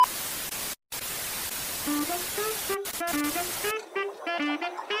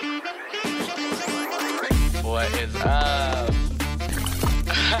What is up?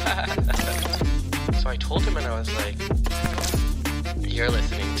 So I told him and I was like, you're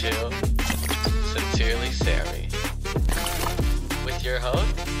listening to Sincerely Sammy with your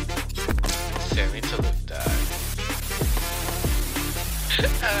host, Sammy Talukdar.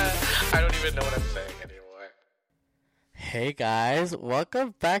 I don't even know what I'm saying anymore. Hey guys,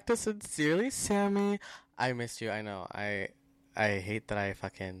 welcome back to Sincerely Sammy. I missed you, I know. I hate that I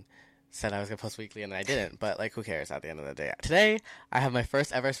fucking said I was gonna post weekly and I didn't, but like who cares at the end of the day. Today I have my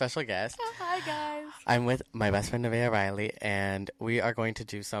first ever special guest. Hi guys. I'm with my best friend Nevaeh Riley and we are going to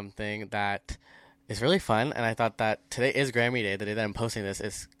do something that is really fun, and I thought that today is Grammy Day. The day that I'm posting this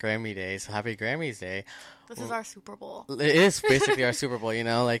is Grammy Day, so happy Grammys Day. This is our Super Bowl. It is basically our Super Bowl, you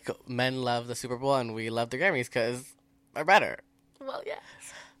know, like men love the Super Bowl and we love the Grammys because they're better. Well, yeah.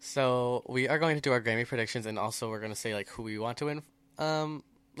 So we are going to do our Grammy predictions, and also we're going to say like who we want to win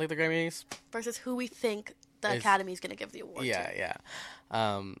like the Grammys versus who we think the Academy is going to give the award to. Yeah.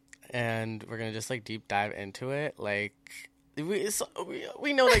 And we're going to just like deep dive into it. Like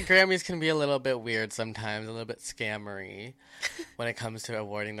we know that Grammys can be a little bit weird sometimes, a little bit scammery when it comes to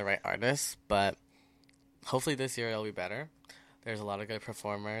awarding the right artists, but hopefully this year it'll be better. There's a lot of good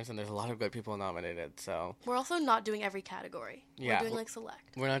performers, and there's a lot of good people nominated, so... We're also not doing every category. Yeah, we're doing, like,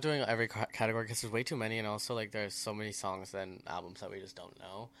 select. We're not doing every category because there's way too many, and also, like, there's so many songs and albums that we just don't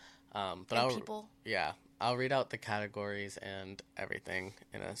know. People. Yeah, I'll read out the categories and everything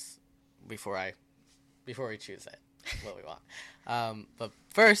before we choose it, what we want. But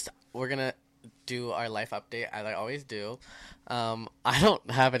first, we're gonna do our life update as I always do. I don't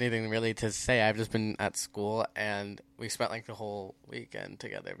have anything really to say. I've just been at school and we spent like the whole weekend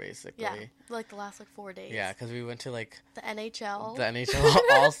together basically. Yeah, like the last like 4 days. Yeah, because we went to like the NHL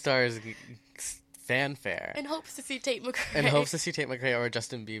All-Stars fanfare. In hopes to see Tate McRae. Or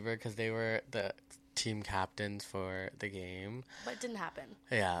Justin Bieber because they were the team captains for the game. But it didn't happen.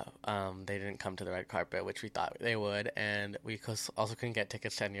 Yeah, they didn't come to the red carpet, which we thought they would, and we also couldn't get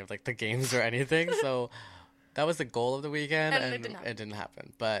tickets to any of like the games or anything, so that was the goal of the weekend, and it didn't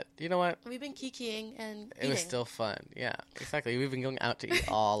happen. But you know what? We've been kikiing and it was still fun. Yeah, exactly. We've been going out to eat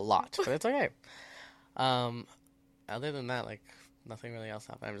a lot, but it's okay. Other than that, like nothing really else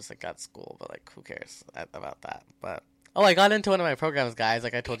happened. I'm just like at school, but like who cares about that? But I got into one of my programs, guys,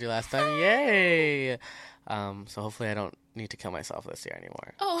 like I told you last time. Yay! So hopefully I don't need to kill myself this year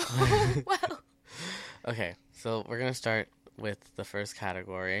anymore. Oh, well. Okay, so we're going to start with the first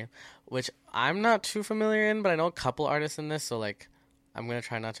category, which I'm not too familiar in, but I know a couple artists in this, so like I'm going to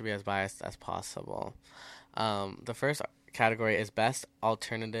try not to be as biased as possible. The first category is Best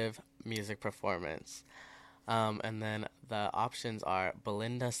Alternative Music Performance. And then the options are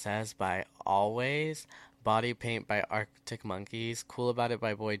Belinda Says by Always, Body Paint by Arctic Monkeys, Cool About It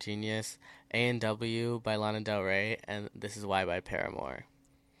by Boy Genius, A&W by Lana Del Rey, and This Is Why by Paramore.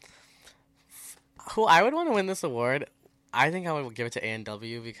 Who I would want to win this award, I think I would give it to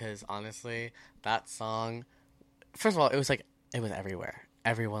A&W because honestly, that song, first of all, it was everywhere.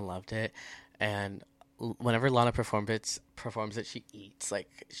 Everyone loved it, and whenever Lana performs it, she eats.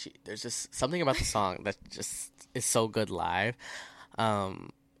 Like there's just something about the song that just is so good live.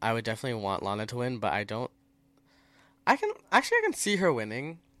 I would definitely want Lana to win, but I can see her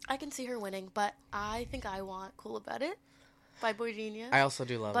winning. I can see her winning, but I think I want Cool About It by Boy Genius. I also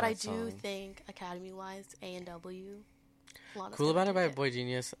do love that song. But I do think Academy-wise, A&W. Cool About It by Boy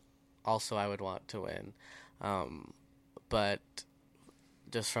Genius, also I would want to win. But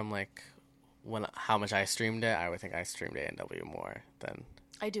just from like how much I streamed it, I would think I streamed A&W more than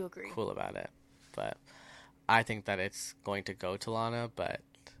I do agree. Cool About It. But I think that it's going to go to Lana, but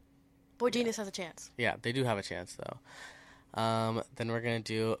Boy Genius has a chance. Yeah, they do have a chance, though. Then we're going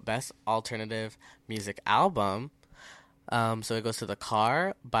to do Best Alternative Music Album. So it goes to The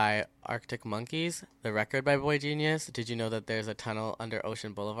Car by Arctic Monkeys, The Record by Boy Genius, Did You Know That There's a Tunnel Under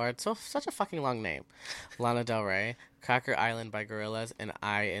Ocean Boulevard? Such a fucking long name. Lana Del Rey, Cracker Island by Gorillaz, and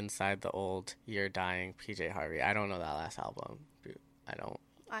I Inside the Old You're Dying, PJ Harvey. I don't know that last album.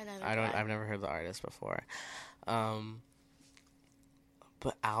 I've never heard the artist before.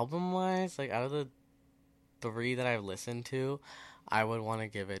 But album-wise, like, out of the 3 that I've listened to, I would want to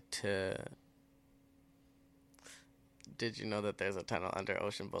give it to Did You Know That There's a Tunnel Under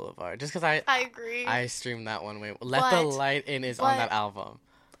Ocean Boulevard? Just because I agree. I streamed that one way. Let the Light In is on that album.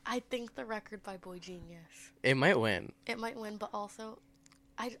 I think The Record by Boy Genius. It might win. But also,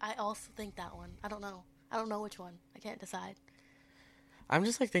 I also think that one. I don't know which one. I can't decide. I'm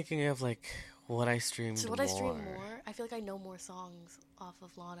just, like, thinking of, like, What I streamed So more. what I stream more, I feel like I know more songs off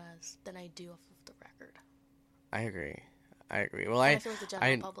of Lana's than I do off of the record. I agree. Well, And I feel like the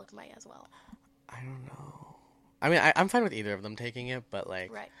general public might as well. I don't know. I mean, I'm fine with either of them taking it, but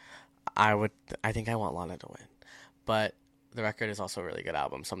like, Right. I think I want Lana to win. But the record is also a really good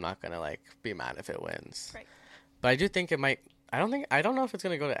album, so I'm not gonna like be mad if it wins. Right. But I do think it might. I don't know if it's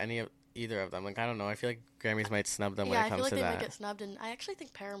gonna go to either of them. Like, I don't know. I feel like Grammys might snub them when it comes to that. Yeah, I feel like they might get snubbed, and I actually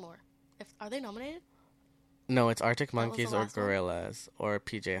think Paramore. Are they nominated? No, it's Arctic That was the Monkeys or last one? Gorillaz or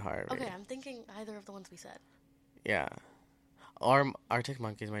PJ Harvey. Okay, I'm thinking either of the ones we said. Yeah. Or Arctic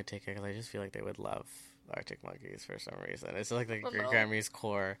Monkeys might take it because I just feel like they would love Arctic Monkeys for some reason. It's like the Grammys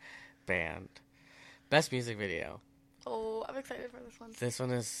core band. Best music video. Oh, I'm excited for this one. This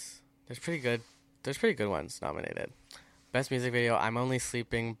one is there's pretty good ones nominated. Best music video: I'm Only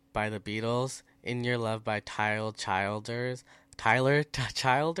Sleeping by the Beatles, In Your Love by Tyler Childers.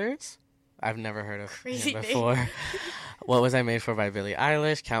 I've never heard of Crazy him name. before. What Was I Made For by Billie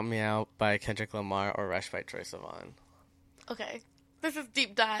Eilish, Count Me Out by Kendrick Lamar, or Rush by Troye Sivan. Okay, this is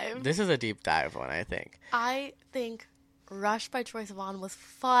deep dive. This is a deep dive one, I think. I think Rush by Troye Sivan was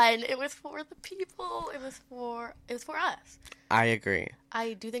fun. It was for the people. It was for us. I agree.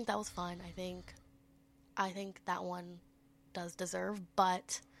 I do think that was fun. I think that one does deserve,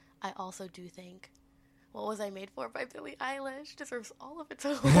 but I also do think What Was I Made For by Billie Eilish deserves all of its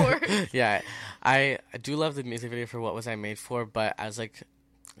awards. Yeah, I do love the music video for What Was I Made For, but as like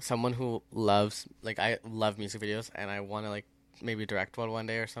someone who loves, like, I love music videos and I want to like maybe direct one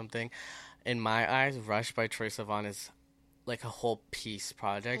day or something. In my eyes, Rush by Troye Sivan is like a whole piece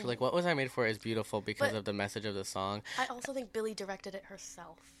project. Like, What Was I Made For is beautiful because of the message of the song. I also think Billie directed it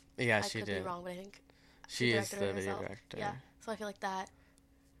herself. Yeah, I she could did. be wrong, but I think She is directed the it video herself. director. Yeah, so I feel like that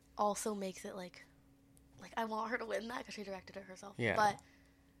also makes it like I want her to win that because she directed it herself. Yeah. But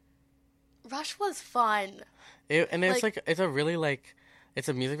Rush was fun. It's a really like it's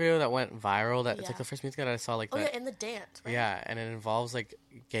a music video that went viral. It's Yeah. like the first music that I saw like Oh that. yeah, and the dance. Right? Yeah, and it involves like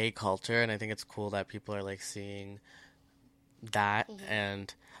gay culture, and I think it's cool that people are like seeing that.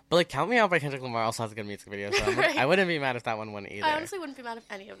 But like Count Me Out by Kendrick Lamar also has a good music video, so Right. I wouldn't be mad if that one won either. I honestly wouldn't be mad if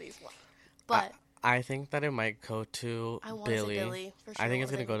any of these won. But I think that it might go to I want to Billy. say Billy for sure. I think What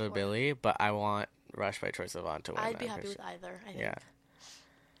it's Was gonna I go Made to For? Billy, but I want Rush by Troye Sivan to win. I'd be that happy for with sure. either. I think. Yeah.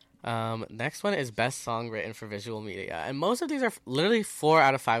 Next one is Best Song Written for Visual Media, and most of these are literally 4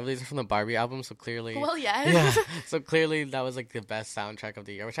 out of 5 of these are from the Barbie album. So clearly, Well, yes. yeah. So clearly, that was like the best soundtrack of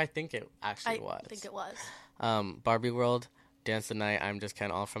the year, which I think it actually was. I think it was. Barbie World, Dance the Night, I'm Just Ken,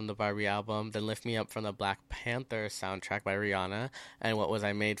 all from the Barbie album. Then Lift Me Up from the Black Panther soundtrack by Rihanna, and What Was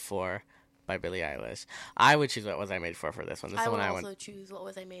I Made For by Billie Eilish. I would choose What Was I Made For this one. This is I the would one I also went choose What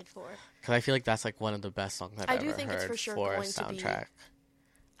Was I Made For. because I feel like that's like one of the best songs I've I ever do think it's heard for sure a going to be- soundtrack.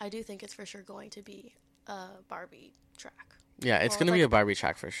 I do think it's for sure going to be a Barbie track. Yeah, it's Well, gonna it's be like- a Barbie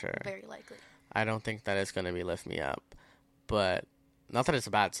track for sure. Very likely. I don't think that it's gonna be Lift Me Up, but not that it's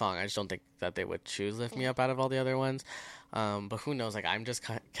a bad song. I just don't think that they would choose Lift Me Up out of all the other ones. But who knows? Like, I'm Just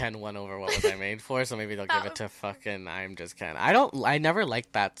Ken won over What Was I Made For, so maybe they'll give it to fucking I'm Just Ken. I never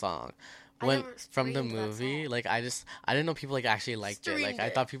liked that song. When never from the streamed that movie, song. like I didn't know people like actually liked it. Like Streamed I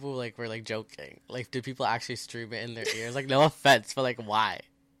it. thought people like were like joking. Like, did people actually stream it in their ears? Like, no offense, but like why?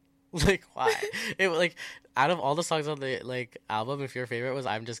 Like, why? It like out of all the songs on the like album, if your favorite was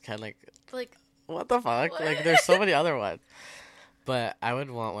I'm Just Ken, like Like, what the fuck? What? Like, there's so many other ones. But I would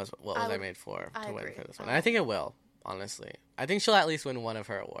want What Was I would- Made For I to win agree. for this one. And I think it will, honestly. I think she'll at least win one of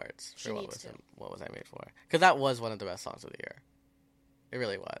her awards She for needs to. What Was I Made For. Because that was one of the best songs of the year. It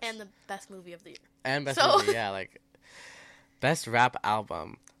really was. and the best movie of the year. And best So- movie, yeah. Like, best rap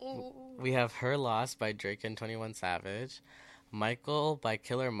album. Ooh. We have Her Loss by Drake and 21 Savage. Michael by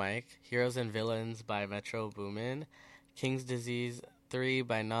Killer Mike. Heroes and Villains by Metro Boomin. King's Disease 3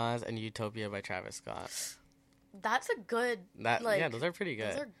 by Nas. And Utopia by Travis Scott. That's a good. Yeah, those are pretty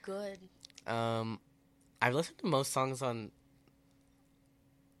good. Those are good. I've listened to most songs on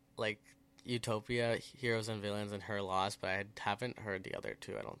like Utopia, Heroes and Villains, and Her Loss, but I haven't heard the other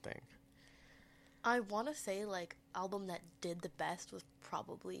two, I don't think. I want to say like album that did the best was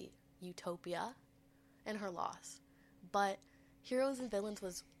probably Utopia, and Her Loss, but Heroes and Villains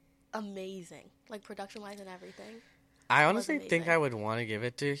was amazing, like production wise and everything. I was honestly think amazing. I would want to give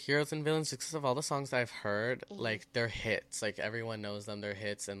it to Heroes and Villains just because of all the songs that I've heard. Mm-hmm. Like, they're hits. Like, everyone knows them. They're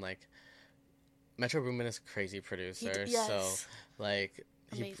hits. And, like, Metro Boomin is a crazy producer. Yes. So, like,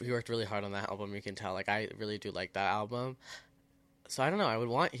 he Amazing. worked really hard on that album. You can tell. Like, I really do like that album. So, I don't know. I would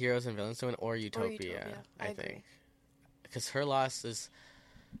want Heroes and Villains to win or Utopia, I I agree. think. Because Her Loss is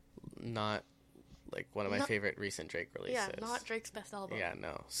not like one of my No, favorite recent Drake releases. yeah, not Drake's best album. Yeah,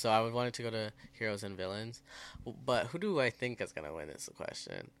 no. So I would want it to go to Heroes and Villains. But who do I think is gonna win is the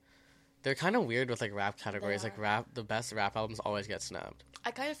question. They're kind of weird with like rap categories. They Like are. the best rap albums always get snubbed.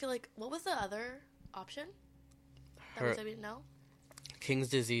 I kind of feel like, what was the other option that we Her said we didn't know? King's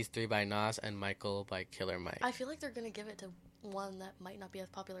Disease 3 by Nas and Michael by Killer Mike. I feel like they're gonna give it to one that might not be as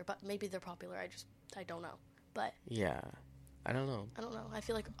popular, but maybe they're popular. I don't know. But Yeah, I don't know. I don't know. I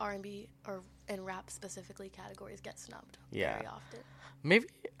feel like R&B or and rap specifically categories get snubbed Yeah. very often. Maybe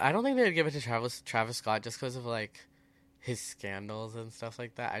I don't think they'd give it to Travis Scott just because of like his scandals and stuff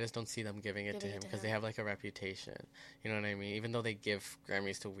like that. I just don't see them giving it to him because they have like a reputation. You know what I mean? Even though they give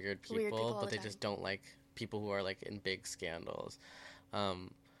Grammys to weird people all but the they time. just don't like people who are like in big scandals.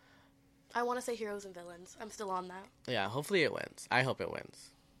 I want to say Heroes and Villains. I'm still on that. Yeah, hopefully it wins. I hope it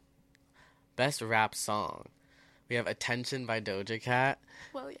wins. Best rap song. We have Attention by Doja Cat,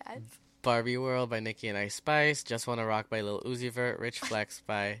 Well, yeah. Barbie World by Nicki and Ice Spice, Just Wanna Rock by Lil Uzi Vert, Rich Flex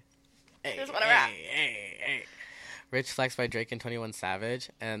by Just Wanna Rock. Rich Flex by Drake and 21 Savage,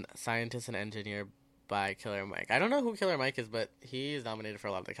 and Scientist and Engineer by Killer Mike. I don't know who Killer Mike is, but he's nominated for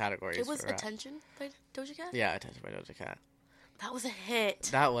a lot of the categories. It was for rap. Attention by Doja Cat? Yeah, Attention by Doja Cat. That was a hit.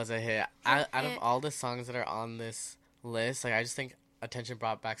 That was a hit. Out of hit. all the songs that are on this list, like I just think Attention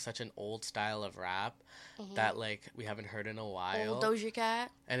brought back such an old style of rap that like we haven't heard in a while. Old Doja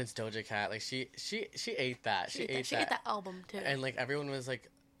Cat. And it's Doja Cat. Like she ate that. She ate She ate that album too. And like everyone was like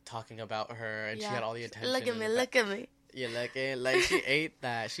talking about her, and she had all the attention. Look at me, look at me. Yeah, like she ate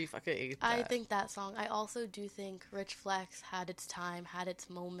that. She fucking ate that. I think that song. I also do think Rich Flex had its time, had its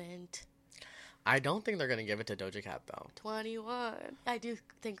moment. I don't think they're gonna give it to Doja Cat though. 21. I do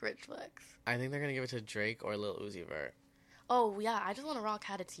think Rich Flex. I think they're gonna give it to Drake or Lil Uzi Vert. Oh yeah, I Just Wanna Rock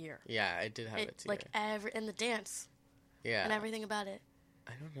had its year. Yeah, it did have its like in the dance. Yeah. And everything about it.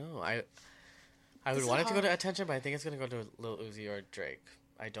 I don't know. I would want it to go to Attention, but I think it's gonna go to Lil Uzi or Drake.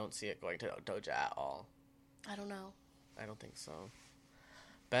 I don't see it going to Doja at all. I don't know. I don't think so.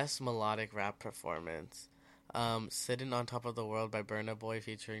 Best melodic rap performance. Sitting on Top of the World by Burna Boy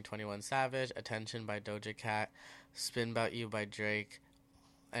featuring 21 Savage, Attention by Doja Cat, Spin About You by Drake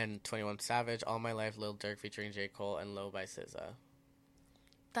and 21 Savage, All My Life Lil Durk featuring J. Cole, and Low by SZA.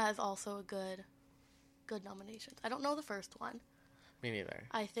 That is also a good nomination. I don't know the first one. Me neither.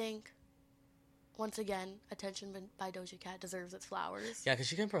 I think, once again, Attention by Doja Cat deserves its flowers. Yeah, because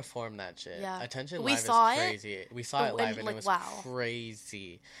she can perform that shit. Yeah. Attention We live saw is it, crazy. We saw it live and like, it was wow.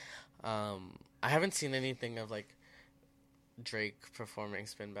 crazy. I haven't seen anything of like Drake performing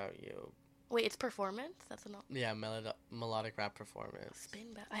Spin About You. Wait, it's performance? That's a Yeah, melodic rap performance.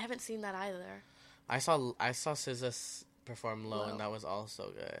 Spin back. I haven't seen that either. I saw SZA perform Low, and that was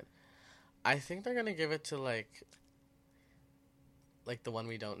also good. I think they're gonna give it to like the one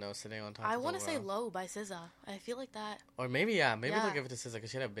we don't know, Sitting on Top of the World. I want to say Low by SZA. I feel like that. Or maybe they'll give it to SZA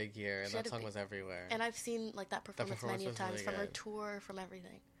because she had a big year and that song was everywhere. And I've seen like that performance many times really from her good. tour, from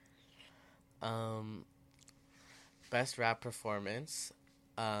everything. Best rap performance.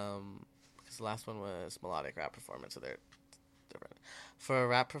 Because the last one was melodic rap performance, so they're different. For a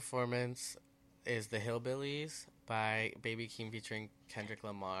rap performance is The Hillbillies by Baby Keem featuring Kendrick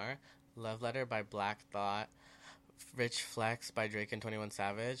Lamar, Love Letter by Black Thought, Rich Flex by Drake and 21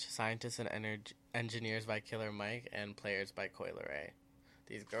 Savage, Scientists and Engineers by Killer Mike, and Players by Coi Leray.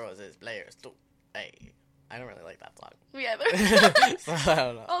 These girls is players too. Hey, I don't really like that song. Me either. So I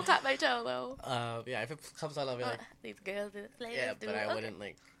don't know. I'll tap my toe though. Yeah, if it comes on, I'll be like, these girls are players. yeah, but I wouldn't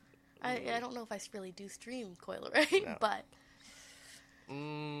like. I don't know if I really do stream Coi Leray, No. but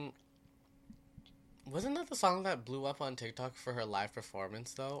wasn't that the song that blew up on TikTok for her live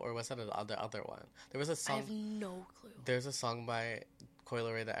performance though, or was that the other one? There was a song. I have no clue. There's a song by Coi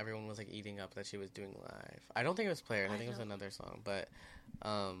Leray that everyone was like eating up that she was doing live. I don't think it was Players. I think it was another song, but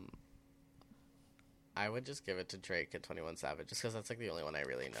I would just give it to Drake and 21 Savage just because that's like the only one I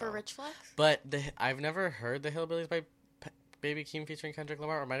really know. For Rich Flex? But I've never heard The Hillbillies by Baby Keem featuring Kendrick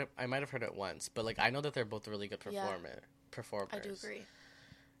Lamar, or I might have heard it once, but like I know that they're both really good performers. I do agree.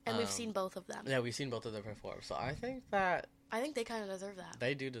 And we've seen both of them. Yeah, we've seen both of them perform. So I think they kind of deserve that.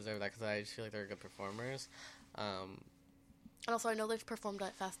 they do deserve that because I just feel like they're good performers. And also, I know they've performed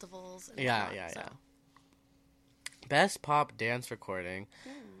at festivals. And Yeah. Best pop dance recording.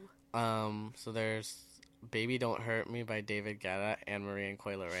 Ooh. So there's Baby Don't Hurt Me by David Guetta, Anne Marie, and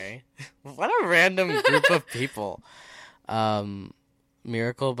Coi Leray. What a random group of people.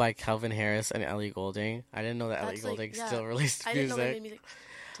 Miracle by Calvin Harris and Ellie Goulding. I didn't know that Ellie Goulding still released music. I didn't know they made music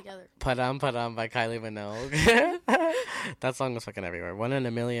together. Padam Padam by Kylie Minogue. That song was fucking everywhere. One in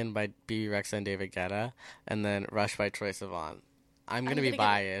a Million by BB Rexa and David Guetta. And then Rush by Troye Sivan. I'm gonna be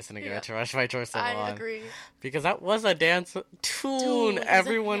biased and give it to Rush by Troye Sivan. I agree. Because that was a dance tune. Dude,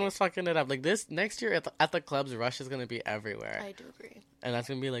 Everyone was fucking it up. Like this next year at the clubs, Rush is gonna be everywhere. I do agree. And that's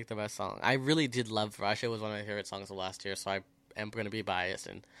gonna be like the best song. I really did love Rush. It was one of my favorite songs of last year. So I am gonna be biased,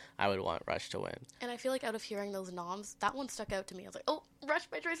 and I would want Rush to win. And I feel like out of hearing those noms, that one stuck out to me. I was like, oh, Rush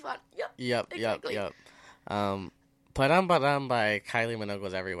by Troye Sivan. Yep. Padam by Kylie Minogue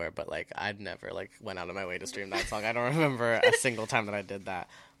was everywhere, but like I'd never like went out of my way to stream that song. I don't remember a single time that I did that.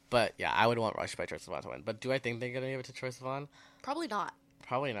 But yeah, I would want Rush by Troye Sivan to win. But do I think they're gonna give it to Troye Sivan? Probably not.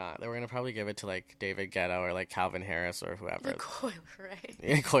 Probably not. They were gonna probably give it to like David Guetta or like Calvin Harris or whoever. Coil Ray.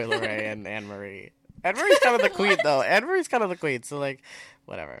 Yeah, Coi Leray and Anne Marie. Anne Marie's kind of the queen though. Anne Marie's kind of the queen, so like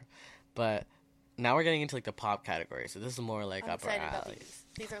whatever. But now we're getting into like the pop category, so this is more like I'm up our excited about alley.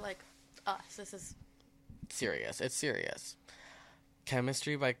 these are like us. This is Serious. It's serious.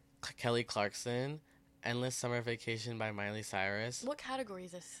 Chemistry by Kelly Clarkson. Endless Summer Vacation by Miley Cyrus. what category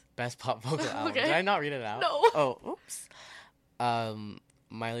is this? Best pop vocal album. Okay. Did I not read it out? No. Oh, oops.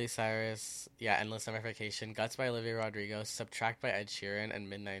 Miley Cyrus. Yeah, Endless Summer Vacation. Guts by Olivia Rodrigo. Subtract by Ed Sheeran. And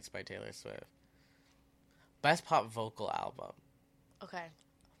Midnights by Taylor Swift. Best pop vocal album. Okay.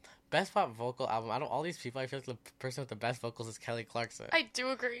 Best pop vocal album. Out of all these people, I feel like the person with the best vocals is Kelly Clarkson. I do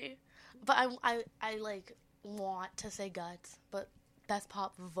agree, but I like want to say Guts, but best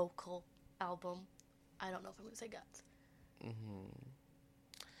pop vocal album. I don't know if I'm gonna say Guts.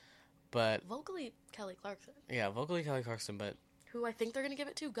 But Vocally, Kelly Clarkson. yeah, vocally Kelly Clarkson, but Who I think they're gonna give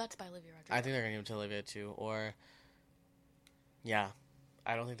it to? Guts by Olivia Rodrigo. I think they're gonna give it to Olivia too. Or yeah,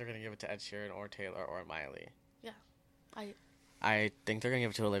 I don't think they're gonna give it to Ed Sheeran or Taylor or Miley. Yeah, I think they're gonna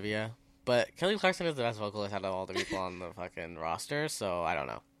give it to Olivia, but Kelly Clarkson is the best vocalist out of all the people on the fucking roster, so I don't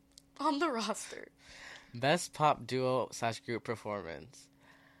know. on the roster. Best pop duo / group performance.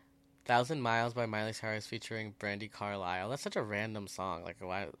 1,000 Miles by Miley Cyrus featuring Brandi Carlile. That's such a random song. Like,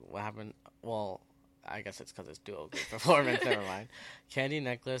 what happened? Well, I guess it's because it's duo group performance. Never mind. Candy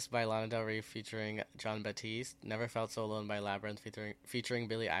Necklace by Lana Del Rey featuring Jon Batiste. Never Felt So Alone by Labyrinth featuring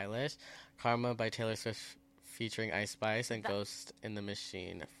Billie Eilish. Karma by Taylor Swift featuring Ice Spice. And Ghost in the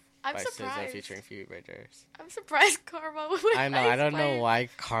Machine I'm by surprised. SZA featuring Phoebe Bridgers. I'm surprised Karma with I know. Ice I don't know Spice. why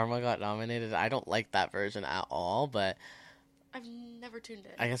Karma got nominated. I don't like that version at all, but I've never tuned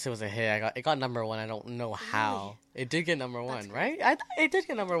in. I guess it was a hit. It got number one. I don't know how. It did get number one, That's right? It did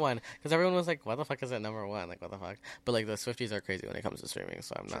get number one because everyone was like, "What the fuck is it number one? Like, what the fuck?" But like the Swifties are crazy when it comes to streaming,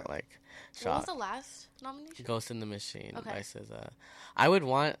 so I'm not like What was shocked. the last nomination? Ghost in the Machine Okay. by SZA. I would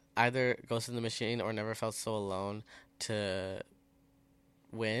want either Ghost in the Machine or Never Felt So Alone to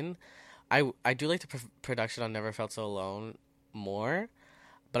win. I do like the production on Never Felt So Alone more.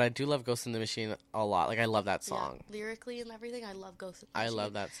 But I do love Ghost in the Machine a lot. Like, I love that song. Yeah, lyrically and everything, I love Ghost in the I Machine.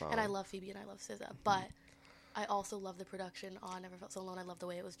 love that song. And I love Phoebe and I love SZA. But I also love the production on Never Felt So Alone. I love the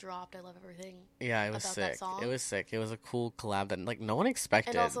way it was dropped. I love everything. Yeah, it was about that sick. song. It was sick. It was a cool collab that, like, no one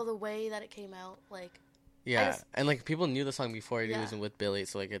expected. And also the way that it came out, like... Yeah, and, like, people knew the song before it was with Billy,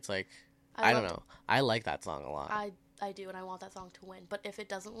 so, like, it's, like... I don't know. I like that song a lot. I do, and I want that song to win. But if it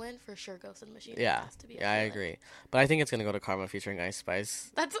doesn't win, for sure Ghost in the Machine has to be I agree. But I think it's going to go to Karma featuring Ice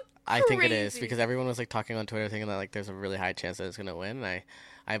Spice. That's I think it is, crazy. because everyone was, like, talking on Twitter thinking that, like, there's a really high chance that it's going to win, and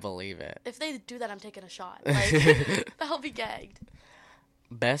I believe it. If they do that, I'm taking a shot. Like, I'll be gagged.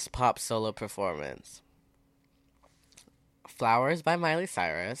 Best Pop Solo Performance. Flowers by Miley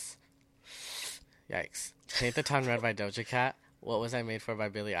Cyrus. Yikes. Paint the Town Red by Doja Cat. What Was I Made For by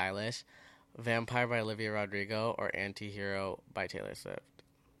Billie Eilish. Vampire by Olivia Rodrigo. Or Anti-Hero by Taylor Swift.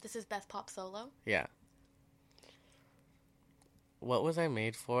 This is Best Pop Solo? Yeah. What Was I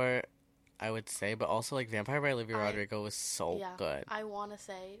Made For, I would say, but also, like, Vampire by Olivia Rodrigo was so good. I want to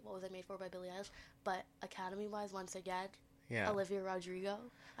say What Was I Made For by Billie Eilish, but Academy-wise, once again, Olivia Rodrigo,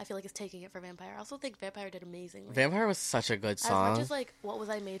 I feel like is taking it for Vampire. I also think Vampire did amazingly. Vampire was such a good song. As much as, like, What Was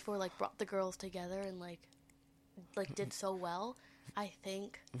I Made For, like, brought the girls together and, like did so well, I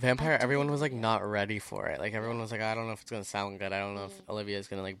think... Vampire, everyone was, like, not ready for it. Like, everyone was like, I don't know if it's going to sound good. I don't know if Olivia's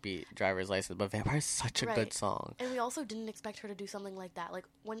going to, like, beat Driver's License. But Vampire is such a good song. And we also didn't expect her to do something like that. Like,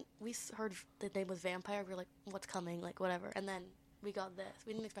 when we heard the name was Vampire, we were like, what's coming? Like, whatever. And then we got this.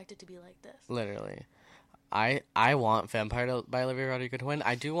 We didn't expect it to be like this. Literally. I want Vampire by Olivia Rodrigo to win.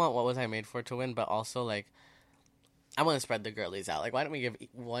 I do want What Was I Made For to win, but also, like, I want to spread the girlies out. Like, why don't we give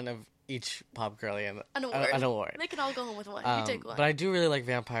one of each pop girly an award? They can all go home with one. You take one. But I do really like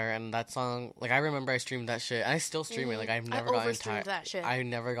Vampire, and that song, like, I remember I streamed that shit, and I still stream it. Like, I've never gotten tired. That shit. I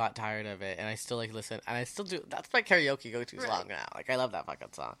never got tired of it, and I still, like, listen, and I still do. That's my karaoke go-to song now. Like, I love that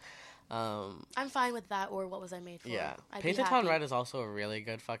fucking song. I'm fine with that, or What Was I Made For? Yeah. Paint the Town Red is also a really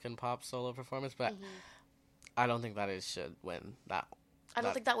good fucking pop solo performance, but I don't think that it should win that. I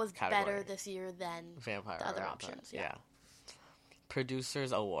don't think that was category. better this year than Vampire the other or options. Yeah.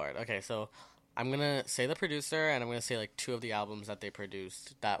 Producers award. Okay, so I'm gonna say the producer, and I'm gonna say like 2 of the albums that they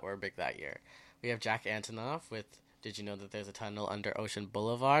produced that were big that year. We have Jack Antonoff with "Did You Know That There's a Tunnel Under Ocean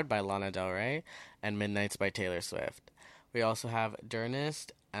Boulevard" by Lana Del Rey and "Midnights" by Taylor Swift. We also have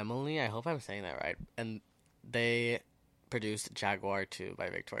Dernest Emily. I hope I'm saying that right, and they produced "Jaguar 2" by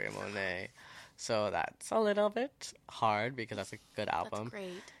Victoria Monet. So that's a little bit hard because that's a good album. That's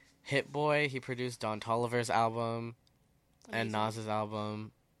great. Hit Boy, he produced Don Toliver's album and Amazing. Nas's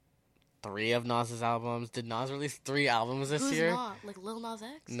album. 3 of Nas's albums. Did Nas release 3 albums this Who's year? not? Like Lil Nas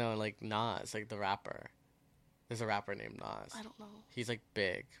X? No, like Nas, like the rapper. There's a rapper named Nas. I don't know. He's like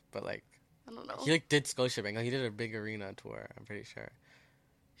big, but like I don't know. he like did Scotiabank. Like, he did a big arena tour. I'm pretty sure.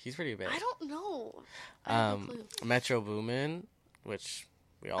 He's pretty big. I don't know. I have no clue. Metro Boomin, which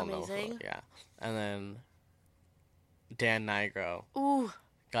we all know. Amazing. Yeah, and then Dan Nigro. Ooh.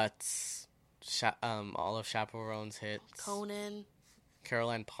 Guts. All of Chaperone's hits. Conan.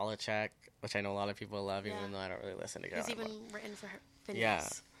 Caroline Polachek, which I know a lot of people love, Yeah. even though I don't really listen to Caroline. He's even written for her. Yeah.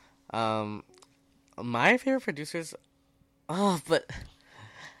 Phineas. My favorite producers, but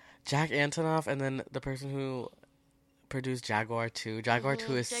Jack Antonoff, and then the person who produced Jaguar 2. Jaguar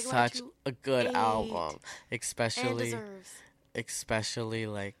 2 is Jaguar such 2 a good ate. album, And especially deserves.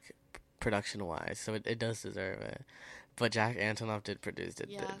 like production wise. So it does deserve it. But Jack Antonoff did produce it.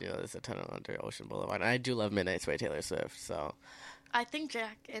 Yeah. You know, there's a Tunnel Under Ocean Boulevard. And I do love Midnights by Taylor Swift. So I think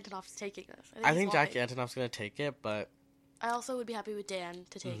Jack Antonoff's taking this. I think he's Jack lying. Antonoff's gonna take it, but I also would be happy with Dan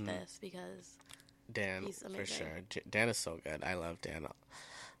to take this because Dan he's for amazing. sure. Dan is so good. I love Dan.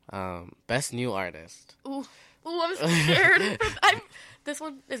 Best new artist. Ooh, I'm scared. This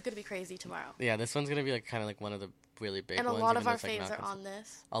one is gonna be crazy tomorrow. Yeah, this one's gonna be like kind of like one of the really big And a ones. lot even of though our it's, like, faves not are on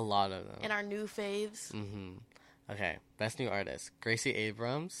this. A lot of them. And our new faves. Okay, best new artist: Gracie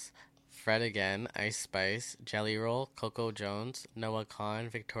Abrams, Fred Again, Ice Spice, Jelly Roll, Coco Jones, Noah Kahan,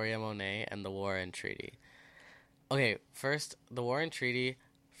 Victoria Monet, and The War and Treaty. Okay, first, The War and Treaty,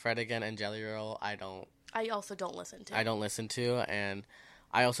 Fred Again, and Jelly Roll. I also don't listen to. I don't listen to, and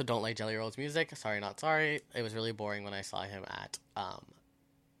I also don't like Jelly Roll's music. Sorry, not sorry. It was really boring when I saw him at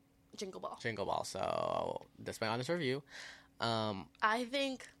Jingle Ball. Jingle Ball. So that's my honest review. I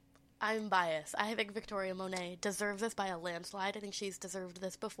think I'm biased. I think Victoria Monet deserves this by a landslide. I think she's deserved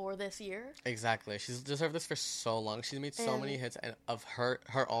this before this year. Exactly. She's deserved this for so long. She's made so many hits and of her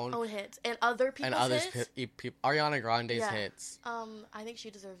own hits and other people's and others hits. Ariana Grande's hits. I think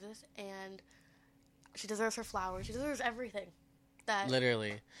she deserves this, and she deserves her flowers. She deserves everything.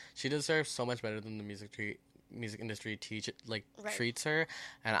 Literally, she deserves so much better than the music industry treats her,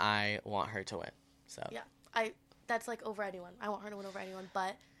 and I want her to win. So yeah, that's like over anyone. I want her to win over anyone,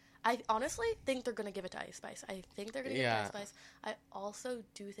 but I honestly think they're gonna give it to Ice Spice. I think they're gonna give it to Ice Spice. I also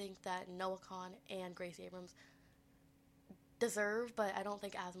do think that Noah Kahan and Gracie Abrams deserve, but I don't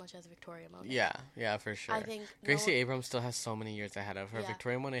think as much as Victoria Monet. Yeah, for sure. I think Gracie Abrams still has so many years ahead of her. Yeah.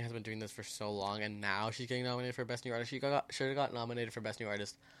 Victoria Monet has been doing this for so long, and now she's getting nominated for Best New Artist. She should have got nominated for Best New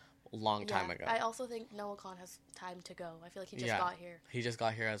Artist a long time ago. I also think Noah Kahan has time to go. I feel like he just got here. He just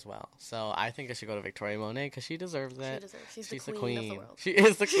got here as well. So I think it should go to Victoria Monet because she deserves it. She's the queen of the world. She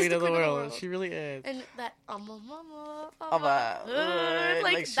is the queen of the world. She really is. And that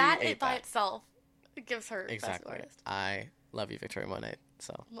like that it by itself gives her Best New Artist. I love you, Victoria Monet.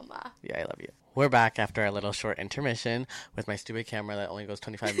 So Mama. yeah, I love you. We're back after a little short intermission with my stupid camera that only goes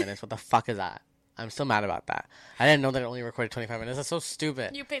 25 minutes. What the fuck is that? I'm still mad about that. I didn't know that it only recorded 25 minutes. That's so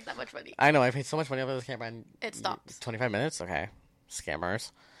stupid. You paid that much money. I know. I paid so much money over this camera. And it stops. 25 minutes? Okay.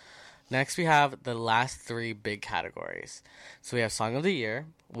 Scammers. Next, we have the last 3 big categories. So we have Song of the Year,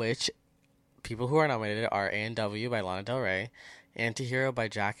 which people who are nominated are A&W by Lana Del Rey, Antihero by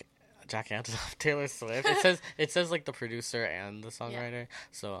Jack Antonoff, Taylor Swift. It says like the producer and the songwriter,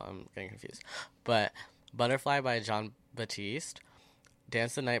 so I'm getting confused. But Butterfly by John Batiste,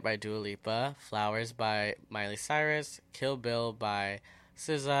 Dance the Night by Dua Lipa, Flowers by Miley Cyrus, Kill Bill by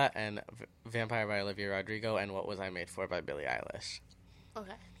SZA, and Vampire by Olivia Rodrigo, and What Was I Made For by Billie Eilish.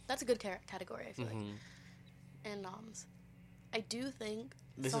 Okay, that's a good category, I feel like. And noms. I do think...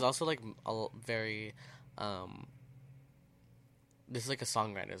 This is also like a very... this is like a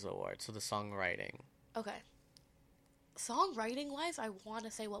songwriter's award, so the songwriting. Okay. Songwriting-wise, I want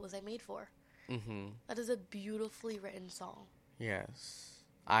to say What Was I Made For? That is a beautifully written song. Yes.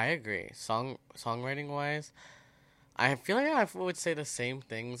 I agree. Songwriting-wise, I feel like I would say the same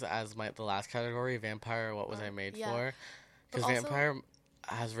things as the last category, Vampire, What Was I Made For? Because Vampire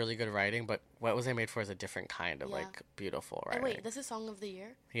has really good writing, but What Was I Made For is a different kind of like beautiful writing. And wait, this is Song of the Year?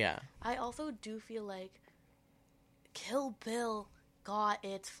 Yeah. I also do feel like Kill Bill got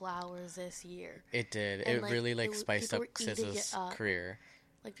its flowers this year. It did. And, It really like spiced up SZA's career.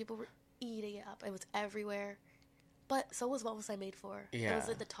 Like people were eating it up. It was everywhere. But so was What Was I Made For? Yeah. It was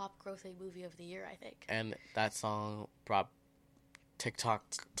like the top grossing movie of the year, I think. And that song brought TikTok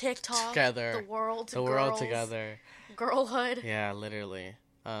together, the world together, girlhood. Yeah, literally.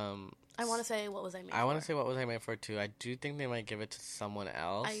 I want to say What Was I Made For? I want to say What Was I Made For too. I do think they might give it to someone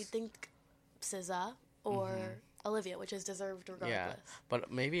else. I think SZA or Olivia, which is deserved regardless. Yeah,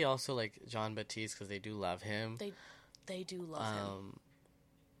 but maybe also like John Batiste because they do love him. They do love him.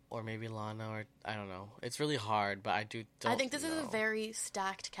 Or maybe Lana, or I don't know. It's really hard, but I think this is a very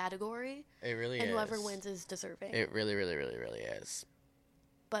stacked category. It really is. And whoever wins is deserving. It really, really, really, really is.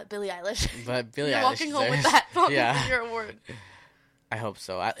 But Billie Eilish. You're walking home with that from your award. I hope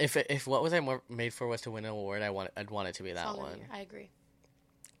so. If What Was I Made For was to win an award, I'd want it to be that one. I agree.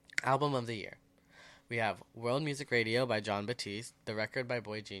 Album of the year. We have World Music Radio by John Batiste, The Record by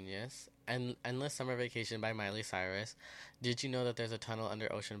Boy Genius, and Endless Summer Vacation by Miley Cyrus, Did You Know That There's a Tunnel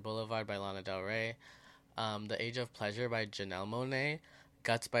Under Ocean Boulevard by Lana Del Rey, The Age of Pleasure by Janelle Monáe,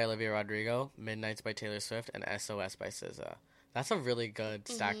 Guts by Olivia Rodrigo, Midnights by Taylor Swift, and SOS by SZA. That's a really good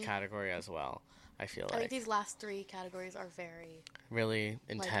stacked category as well, I feel like. I think these last three categories are very... really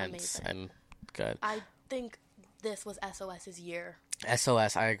intense and good. I think this was SOS's year.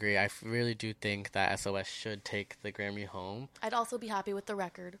 SOS, I agree. I really do think that SOS should take the Grammy home. I'd also be happy with The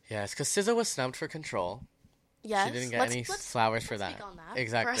Record. Yes, because SZA was snubbed for Control. Yes. She didn't get any flowers for that. Speak on that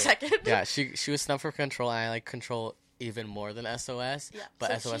exactly. for a second. Yeah, she was snubbed for Control, and I like Control even more than SOS. Yeah,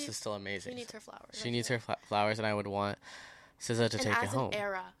 but so SOS is still amazing. She needs her flowers. She needs her flowers, and I would want SZA to take it home. And as an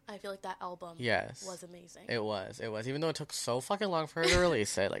era, I feel like that album was amazing. It was. Even though it took so fucking long for her to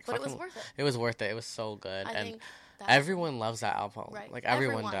release it. But it was worth it. It was worth it. It was so good. I and think everyone loves that album. Right. Like,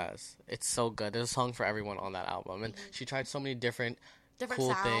 everyone does. It's so good. There's a song for everyone on that album. And she tried so many different cool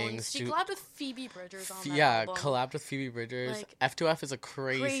sounds. things. She collabed with Phoebe Bridgers on that album. Yeah, collabed with Phoebe Bridgers. Like, F2F is a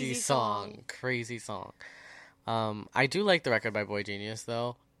crazy song. Crazy song. I do like The Record by Boy Genius,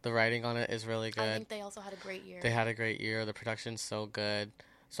 though. The writing on it is really good. I think they also had a great year. They had a great year. The production's so good.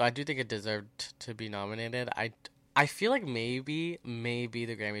 So I do think it deserved to be nominated. I feel like maybe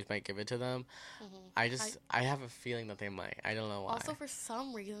the Grammys might give it to them. I have a feeling that they might. I don't know why. Also, for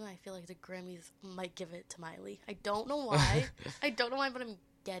some reason, I feel like the Grammys might give it to Miley. I don't know why. But I'm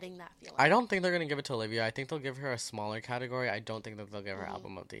getting that feeling. I don't think they're going to give it to Olivia. I think they'll give her a smaller category. I don't think that they'll give her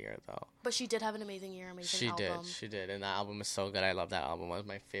Album of the Year, though. But she did have an amazing year, album. She did. And that album is so good. I love that album. One of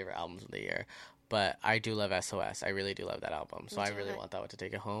my favorite albums of the year. But I do love SOS. I really do love that album. So I really want that one to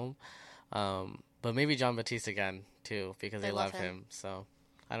take it home. But maybe John Batiste again, too, because they love him. So,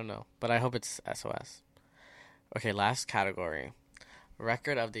 I don't know. But I hope it's SOS. Okay, last category.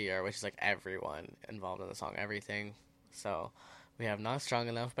 Record of the Year, which is like everyone involved in the song. Everything. So, we have Not Strong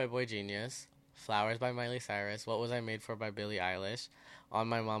Enough by Boy Genius, Flowers by Miley Cyrus, What Was I Made For by Billie Eilish, On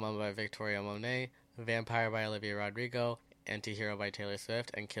My Mama by Victoria Monet, Vampire by Olivia Rodrigo, Antihero by Taylor Swift,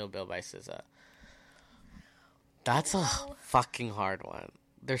 and Kill Bill by SZA. That's a fucking hard one.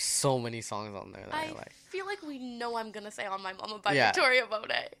 There's so many songs on there that I like. I feel like we know I'm going to say On My Mama by Victoria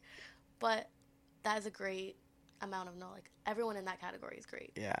Monet. But that is a great amount of like everyone in that category is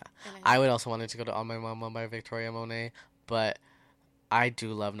great. Yeah. I would also want it to go to On My Mama by Victoria Monet, but I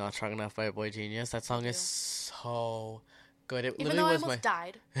do love Not Strong Enough by Boy Genius. That song is so good. It Even though I almost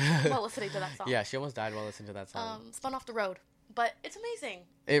died while listening to that song. Yeah, she almost died while listening to that song. Spun Off the Road. But it's amazing.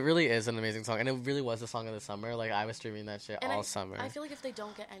 It really is an amazing song. And it really was the song of the summer. Like, I was streaming that shit all summer. I feel like if they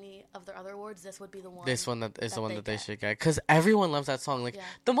don't get any of their other awards, this would be the one. This one is the one that they should get. Because everyone loves that song. Like,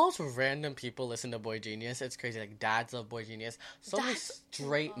 the most random people listen to Boy Genius. It's crazy. Like, dads love Boy Genius. So many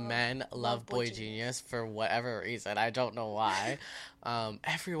straight men love Boy Genius for whatever reason. I don't know why.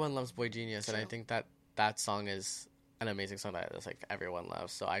 Everyone loves Boy Genius. True. And I think that song is an amazing song that like everyone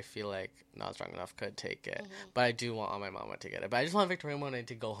loves. So I feel like Not Strong Enough could take it. But I do want On My Mama to get it. But I just want Victoria Monet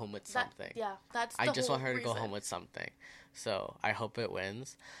to go home with something. That's I just want her to go home with something. So I hope it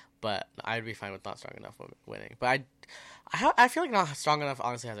wins. But I'd be fine with Not Strong Enough winning. But I feel like Not Strong Enough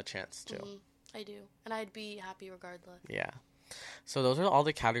honestly has a chance too. I do. And I'd be happy regardless. Yeah. So those are all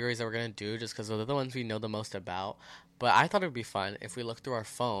the categories that we're going to do just because those are the ones we know the most about. But I thought it would be fun if we look through our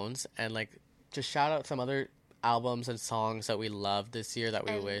phones and like just shout out some other albums and songs that we loved this year that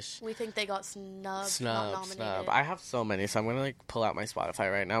we wish we think they got snubbed. I have so many, so I'm gonna like pull out my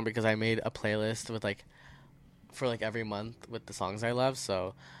Spotify right now because I made a playlist with like for like every month with the songs I love.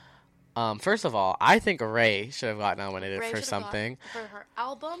 So first of all, I think Ray should have got nominated for something for her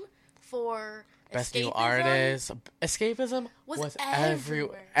album, for Best New Escapism Artist. Escapism was every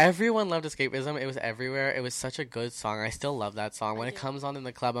everywhere. everyone loved Escapism. It was everywhere. It was such a good song. I still love that song. When I it do. comes on in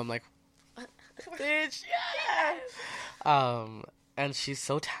the club, I'm like, bitch, Yes. and she's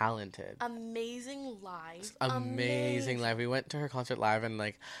so talented. Amazing live. Amazing live. We went to her concert live, and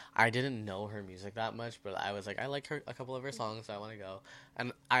like I didn't know her music that much, but I was like, I like her a couple of her songs, so I want to go.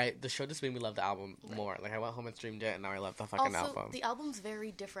 And the show just made me love the album more. Like I went home and streamed it, and now I love the fucking Also, album. the album's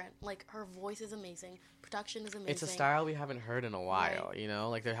very different. Like her voice is amazing, production is amazing. It's a style we haven't heard in a while, Right. you know?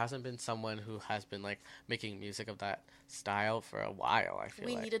 Like there hasn't been someone who has been like making music of that style for a while, I feel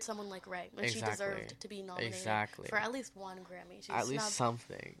We like. needed someone like Ray, and she Exactly. deserved to be nominated Exactly. for at least one Grammy. She's At least snubbed.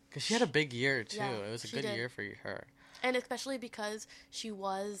 something. Because she had a big year, too. Yeah, It was a she good did. year for her. And especially because she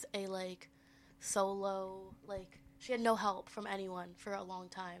was a like solo, like she had no help from anyone for a long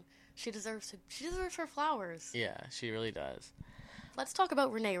time. She deserves her flowers. Yeah, she really does. Let's talk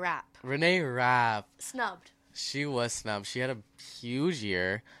about Renee Rapp. Renee Rapp. Snubbed. She was snubbed. She had a huge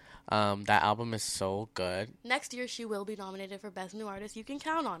year. That album is so good. Next year she will be nominated for Best New Artist. You can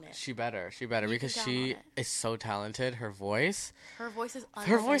count on it. She better You because can count she on it. is so talented. Her voice Her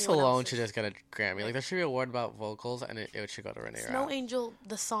alone anyone should just get a Grammy. Like there should be an award about vocals, and it should go to Renee Snow Rapp. Angel,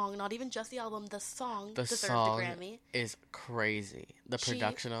 the song, not even just the album, the song The deserved song a Grammy. is crazy. The She-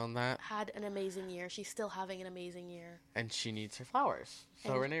 production on that, Had an amazing year. She's still having an amazing year. and she needs her flowers.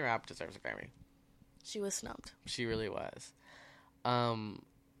 So And- Renee Rapp deserves a Grammy. She was snubbed. She really was.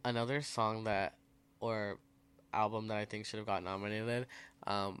 Another song or album that I think should have got nominated.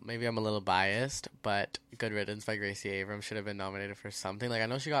 Maybe I'm a little biased, but "Good Riddance" by Gracie Abrams should have been nominated for something. Like I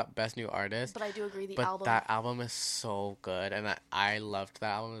know she got Best New Artist, But I do agree the but album that album is so good, and I loved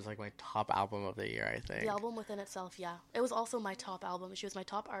that album. It was like my top album of the year, I think. the album within itself, yeah. It was also my top album. She was my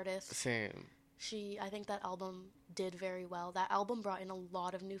top artist. Same. I think that album did very well. That album brought in a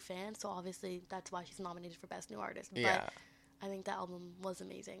lot of new fans, so obviously that's why she's nominated for Best New Artist. But Yeah, I think that album was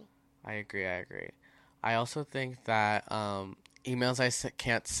amazing. I agree. I also think that "Emails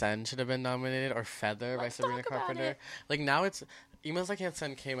Can't Send" should have been nominated, or "Feather" by Let's Sabrina talk about Carpenter. it. Like now it's "Emails I Can't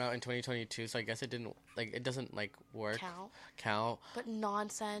Send" came out in 2022, so I guess it doesn't like work count. But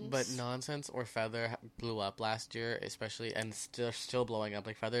Nonsense. But "Nonsense" or "Feather" blew up last year, especially, and still blowing up.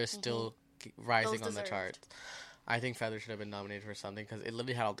 Like "Feather" is still rising Those on the deserved. charts. I think "Feather" should have been nominated for something because it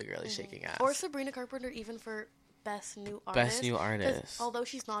literally had all the girlies shaking ass. Or Sabrina Carpenter even for Best New Artist. Best New 'Cause Artist. although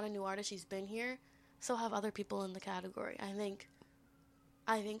she's not a new artist, she's been here. So have other people in the category. I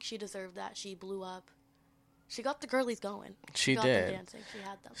think she deserved that. She blew up. She got the girlies going. She got did. them dancing. She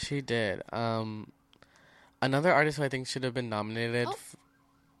had them. She did. Another artist who I think should have been nominated. Oh.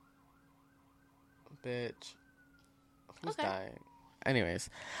 Bitch. Who's Okay. dying? Anyways,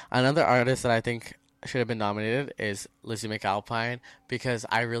 another artist that I think should have been nominated is Lizzie McAlpine because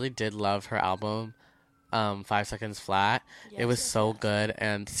I really did love her album, 5 Seconds Flat. It was so good,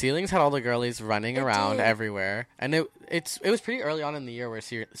 and Ceilings had all the girlies running It around did. everywhere, and it was pretty early on in the year where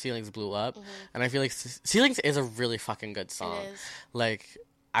Ceilings blew up, and I feel like Ceilings is a really fucking good song. It is. Like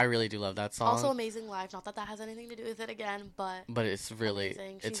I really do love that song. Also amazing live. Not that that has anything to do with it again, but But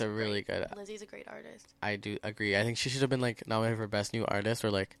amazing. it's She's a really great. good. Lizzie's a great artist. I do agree. I think she should have been like nominated for Best New Artist or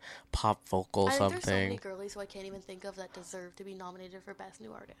like pop vocal I think there's so many something. girlies who I can't even think of that deserve to be nominated for Best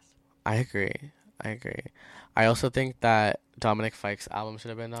New Artist. I agree. I also think that Dominic Fike's album should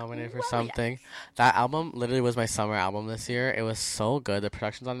have been nominated for Well, something. That album literally was my summer album this year. It was so good. The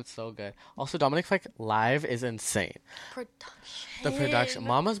production's on it so good. Also, Dominic Fike live is insane. Production. The production,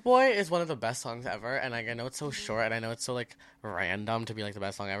 Mama's Boy is one of the best songs ever, and like I know it's so short, and I know it's so like random to be like the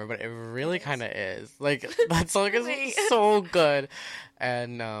best song ever, but it really kind of is. Like that song is Wait. so good,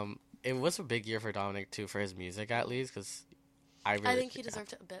 and it was a big year for Dominic too for his music at least because I think he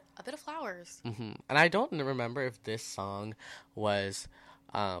deserved a bit of flowers. And I don't remember if this song was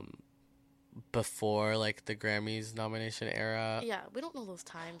before like the Grammys nomination era. Yeah, we don't know those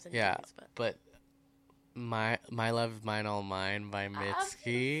times and Yeah, days, but but My Love Mine All Mine by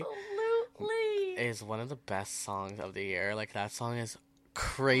Mitski absolutely. is one of the best songs of the year. Like that song is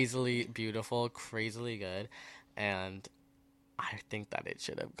crazily beautiful, crazily good, and I think that it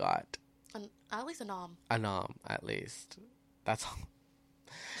should have got At least a nom. a nom at least. That's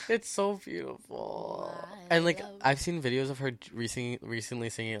it's so beautiful. My And like love. I've seen videos of her recently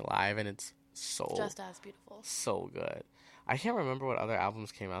singing it live, and it's Just as beautiful. so good. I can't remember what other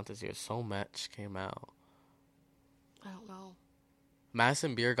albums came out this year. So much came out. I don't know.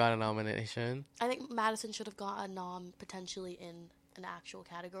 Madison Beer got a nomination. I think Madison should have got a nom potentially in an actual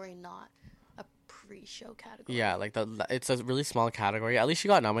category, not a pre-show category. Yeah, like it's a really small category. At least she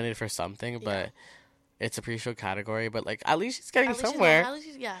got nominated for something, but it's a pre-show category, but like at least she's getting At least somewhere. at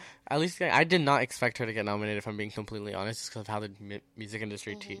least yeah. At least I did not expect her to get nominated. If I'm being completely honest, just because of how the music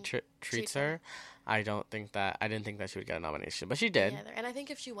industry treats her. I didn't think that she would get a nomination, but she did. Yeah, and I think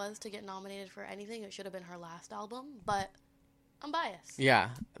if she was to get nominated for anything, it should have been her last album. But I'm biased. Yeah,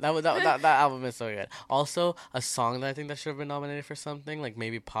 that album is so good. Also, a song that I think that should have been nominated for something, like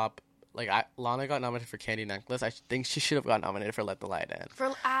maybe pop. Like Lana got nominated for Candy Necklace. I think she should have got nominated for Let the Light In.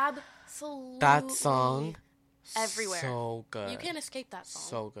 For absolutely That song, everywhere. So good. You can't escape that song.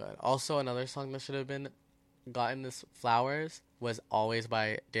 So good. Also, another song that should have been gotten this flowers was Always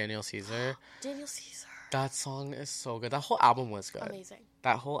by Daniel Caesar. Daniel Caesar. That song is so good. That whole album was good. Amazing.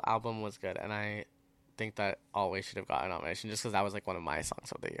 That whole album was good, and I think that Always should have gotten a nomination just because that was like one of my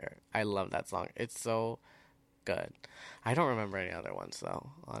songs of the year. I love that song. It's so good. I don't remember any other ones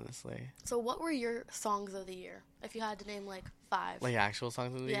though, honestly. So what were your songs of the year? If you had to name like 5. Like actual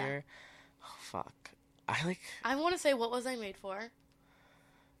songs of the year? Oh, fuck. I want to say What Was I Made For?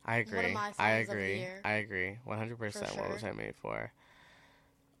 I agree. One of my songs I of the agree. year. I agree. 100%. For sure. What Was I Made For?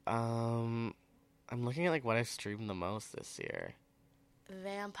 I'm looking at like what I've streamed the most this year.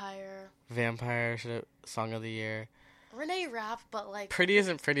 Vampire should have song of the year. Renee Rapp, but like Pretty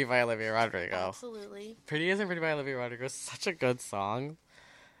Isn't Pretty by Olivia Rodrigo. Absolutely. Pretty Isn't Pretty by Olivia Rodrigo is such a good song.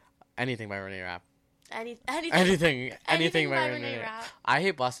 Anything by Renee Rapp. Anything by Renee Rapp. I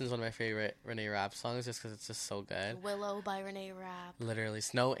Hate Boston is one of my favorite Renee Rapp songs just because it's just so good. Willow by Renee Rapp. Literally.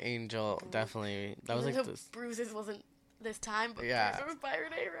 Snow Angel, definitely. That was like this. Bruises wasn't this time, but yeah. Bruises by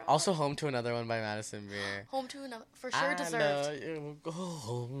Renee Rapp. Also Home to Another One by Madison Beer. Home to Another, for sure, Deserved. Go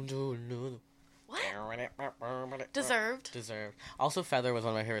home to another. What? Deserved. Also, Feather was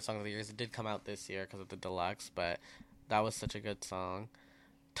one of my favorite songs of the year. It did come out this year because of the deluxe, but that was such a good song.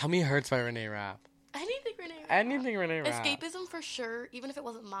 Tummy Hurts by Renee Rapp. Anything Renee Rapp. Escapism for sure, even if it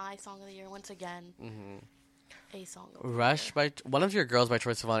wasn't my song of the year. Once again, a song of the Rush year. by One of Your Girls by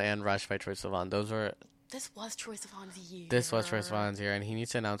Troye Sivan and Rush by Troye Sivan. This was Troye Sivan's year. This was Troye Sivan's year, and he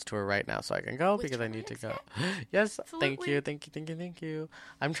needs to announce tour right now so I can go because I need to go. Yes, Absolutely. Thank you.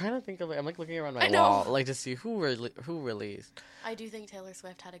 I'm trying to think of I'm like looking around my wall like to see who released. I do think Taylor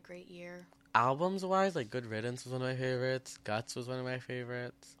Swift had a great year. Albums wise, like Good Riddance was one of my favorites. Guts was one of my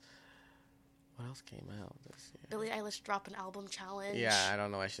favorites. What else came out this year? Billie Eilish dropped an album challenge. Yeah, I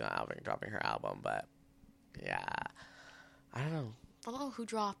don't know why she's not dropping her album, but yeah, I don't know who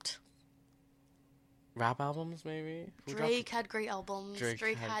dropped. Rap albums, maybe? Drake had great albums. Drake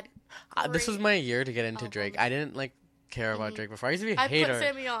had this was my year to get into albums. Drake. I didn't, like, care about Drake before. I used to be a hater. Put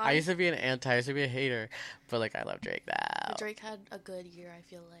Sammy on. I used to be I used to be a hater. But, like, I love Drake now. Drake had a good year, I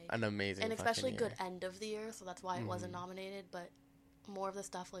feel like. An amazing And especially good year. end of the year, so that's why it wasn't nominated. But more of the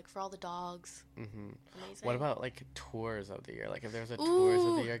stuff, like, For All the Dogs. Amazing. What about, like, tours of the year? Like, if there was a tours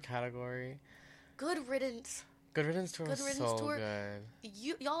of the year category? Good Riddance. Good Riddance tour was so good.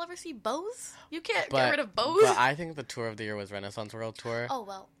 Y'all ever see Bose? You can't get rid of Bose. But I think the tour of the year was Renaissance World Tour. Oh,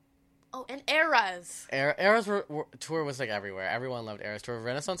 well. Oh, and Eras. Eras tour was, like, everywhere. Everyone loved Eras tour.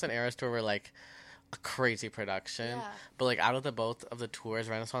 Renaissance and Eras tour were, like, a crazy production. Yeah. But, like, out of both of the tours,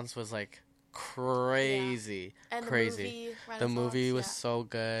 Renaissance was, like, crazy. Yeah. And crazy. The movie was so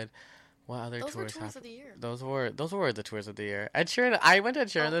good. What other tours tours were tours of the year. Those were the tours of the year. Ed Sheeran. I went to Ed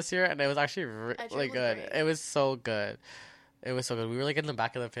Sheeran this year, and it was actually really good. Great. It was so good. It was so good. We were like in the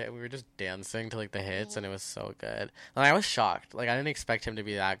back of the pit. We were just dancing to like the hits, and it was so good. And I was shocked. Like I didn't expect him to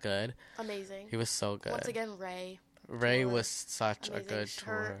be that good. Amazing. He was so good. Once again, Ray. Ray was such a good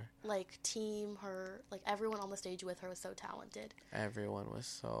tour. Her team, everyone on the stage with her was so talented. Everyone was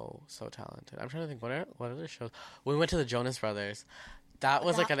so talented. I'm trying to think what other shows. We went to the Jonas Brothers. That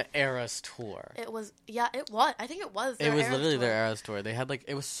was like an Eras tour. It was. Yeah, it was. I think it was. It was literally their Eras tour. They had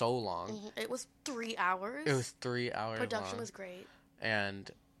it was so long. It was 3 hours. It was 3 hours. Production long. Was great. And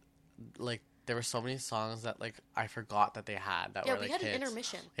there were so many songs that I forgot that they had that were like hits. Yeah, we had an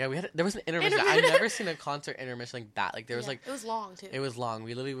intermission. Yeah, there was an intermission. I've never seen a concert intermission like that. Like there was it was long too. It was long.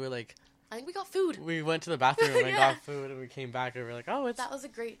 We literally were like. I think we got food. We went to the bathroom and got food, and we came back and we were like, oh, it's. That was a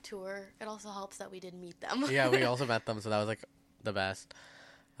great tour. It also helps that we did meet them. Yeah, we also met them, so that was like the best.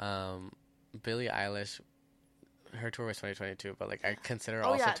 Billie Eilish, her tour was 2022, but I consider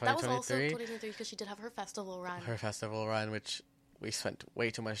also 2023. That was also 2023 because she did have her festival run. Which we spent way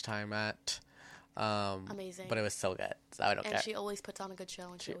too much time at. Amazing. But it was so good, so I don't care. And she always puts on a good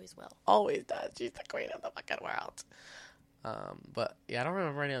show, and she always will. Always does. She's the queen of the fucking world. But yeah, I don't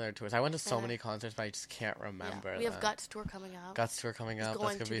remember any other tours. I went to so many concerts, but I just can't remember. Yeah. We have Guts tour coming up. That's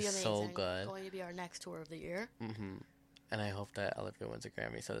gonna be so good. It's going to be our next tour of the year. And I hope that Olivia wins a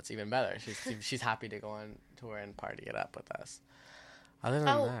Grammy, so that's even better. She's happy to go on tour and party it up with us. Other than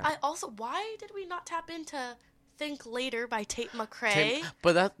Oh, that, I also, why did we not tap into Think Later by Tate McRae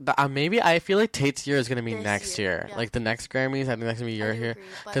But maybe I feel like Tate's year is gonna be this next year? year, Yeah, like the next Grammys. I think that's gonna be I your do year, agree,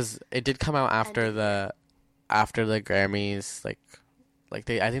 but because it did come out end of year. after the Grammys. Like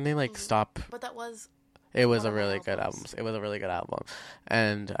they, I think they like Hmm. stop. But that was It was one a of my really good album. albums. It was a really good album,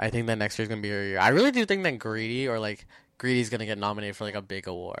 and I think that next year's gonna be your year. I really do think that Greedy's gonna get nominated for like a big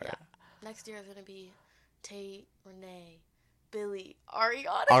award. Yeah. Next year is gonna be Tate, Renee, Billy,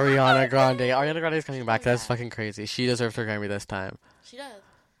 Ariana Ariana Grande. Grande. Ariana Grande is coming back. Coming That's back. fucking crazy. She deserves her Grammy this time. She does.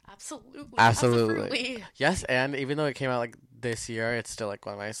 Absolutely. Absolutely. Absolutely. Yes, and even though it came out like this year, it's still like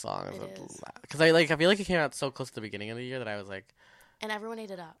one of my songs. It is. Because I feel like it came out so close to the beginning of the year that I was like, And everyone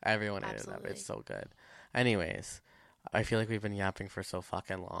ate it up. everyone ate it up. Absolutely. It's so good. Anyways, I feel like we've been yapping for so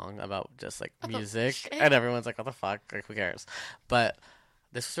fucking long about just like music, shit. and everyone's like, what the fuck? Like, who cares? But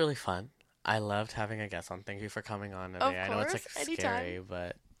this was really fun. I loved having a guest on. Thank you for coming on today. Of I know it's course, like anytime. scary,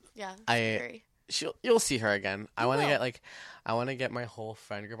 but Yeah. I- Scary. you'll see her again. I You want to will. get our whole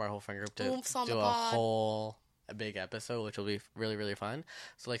friend group, to Oomph on do the a pod. whole big episode, which will be really really fun.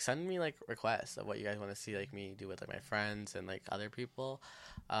 So like send me like requests of what you guys want to see like me do with like my friends and like other people.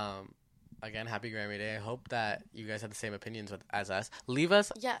 Again, happy Grammy Day. I hope that you guys have the same opinions as us. Leave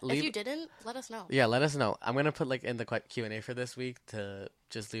us. Yeah. Leave, If you didn't, let us know. yeah, let us know. I'm gonna put like in the Q&A for this week to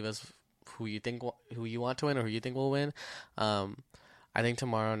just leave us who you want to win or who you think will win. I think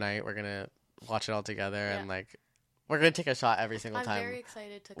tomorrow night we're gonna watch it all together and like we're gonna take a shot every single I'm time very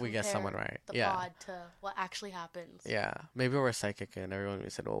excited to we get compare someone right. the Yeah, pod to what actually happens. yeah. Maybe we're psychic and everyone we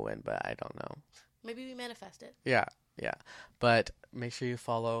said will win, but I don't know. Maybe we manifest it. Yeah, yeah. But make sure you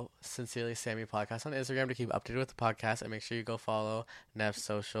follow Sincerely Sammy Podcast on Instagram to keep updated with the podcast, and make sure you go follow Nev's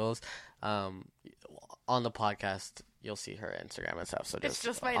socials. On the podcast, you'll see her Instagram and stuff. So It's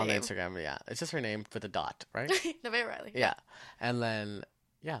just my on name. the Instagram, yeah, it's just her name with a dot, right? Nevaeh Riley. Yeah, and then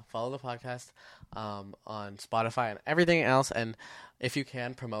follow the podcast on Spotify and everything else, and if you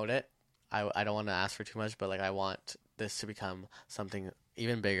can promote it. I don't want to ask for too much, but like I want this to become something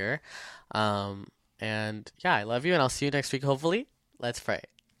even bigger. And yeah, I love you, and I'll see you next week. Hopefully, let's pray.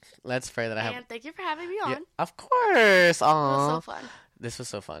 Let's pray that I have. And thank you for having me on. Yeah, of course. It was so fun. This was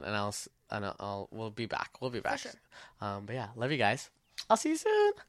so fun, and we'll be back. We'll be back. sure. But yeah, love you guys. I'll see you soon.